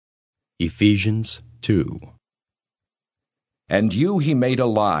Ephesians 2. And you he made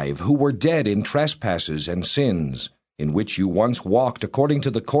alive, who were dead in trespasses and sins, in which you once walked according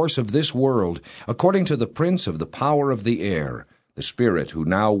to the course of this world, according to the prince of the power of the air, the Spirit who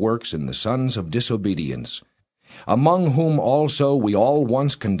now works in the sons of disobedience, among whom also we all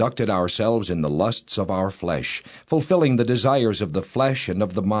once conducted ourselves in the lusts of our flesh, fulfilling the desires of the flesh and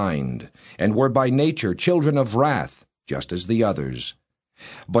of the mind, and were by nature children of wrath, just as the others.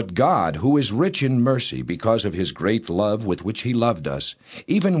 But God, who is rich in mercy because of his great love with which he loved us,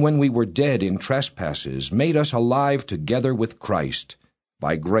 even when we were dead in trespasses, made us alive together with Christ.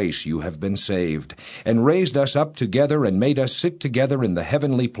 By grace you have been saved, and raised us up together and made us sit together in the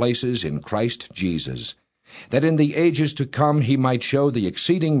heavenly places in Christ Jesus, that in the ages to come he might show the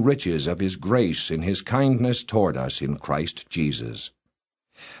exceeding riches of his grace in his kindness toward us in Christ Jesus.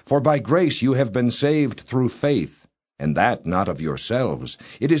 For by grace you have been saved through faith, and that not of yourselves.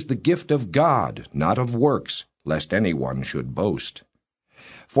 It is the gift of God, not of works, lest anyone should boast.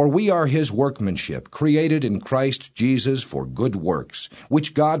 For we are his workmanship, created in Christ Jesus for good works,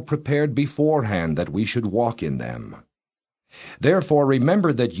 which God prepared beforehand that we should walk in them. Therefore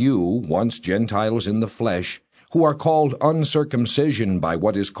remember that you, once Gentiles in the flesh, who are called uncircumcision by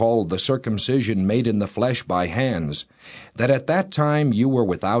what is called the circumcision made in the flesh by hands, that at that time you were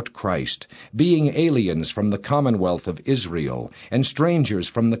without Christ, being aliens from the commonwealth of Israel, and strangers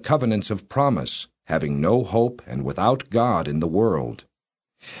from the covenants of promise, having no hope and without God in the world.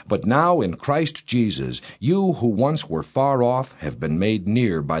 But now in Christ Jesus, you who once were far off have been made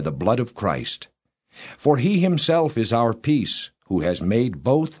near by the blood of Christ. For he himself is our peace, who has made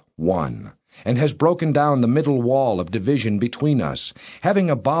both one, and has broken down the middle wall of division between us, having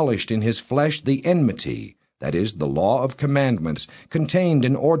abolished in his flesh the enmity, that is, the law of commandments, contained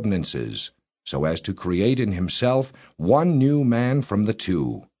in ordinances, so as to create in himself one new man from the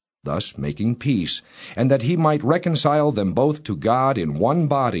two, thus making peace, and that he might reconcile them both to God in one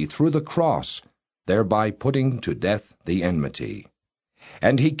body through the cross, thereby putting to death the enmity.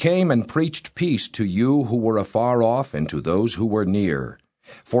 And he came and preached peace to you who were afar off and to those who were near.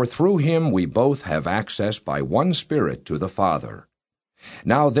 For through him we both have access by one Spirit to the Father.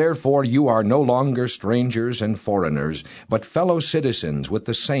 Now therefore you are no longer strangers and foreigners, but fellow citizens with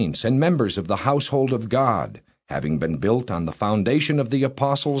the saints and members of the household of God, having been built on the foundation of the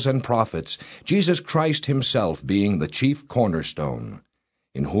apostles and prophets, Jesus Christ himself being the chief cornerstone,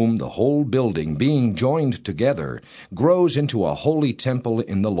 in whom the whole building, being joined together, grows into a holy temple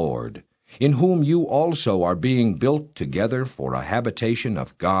in the Lord, in whom you also are being built together for a habitation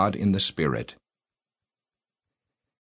of God in the Spirit.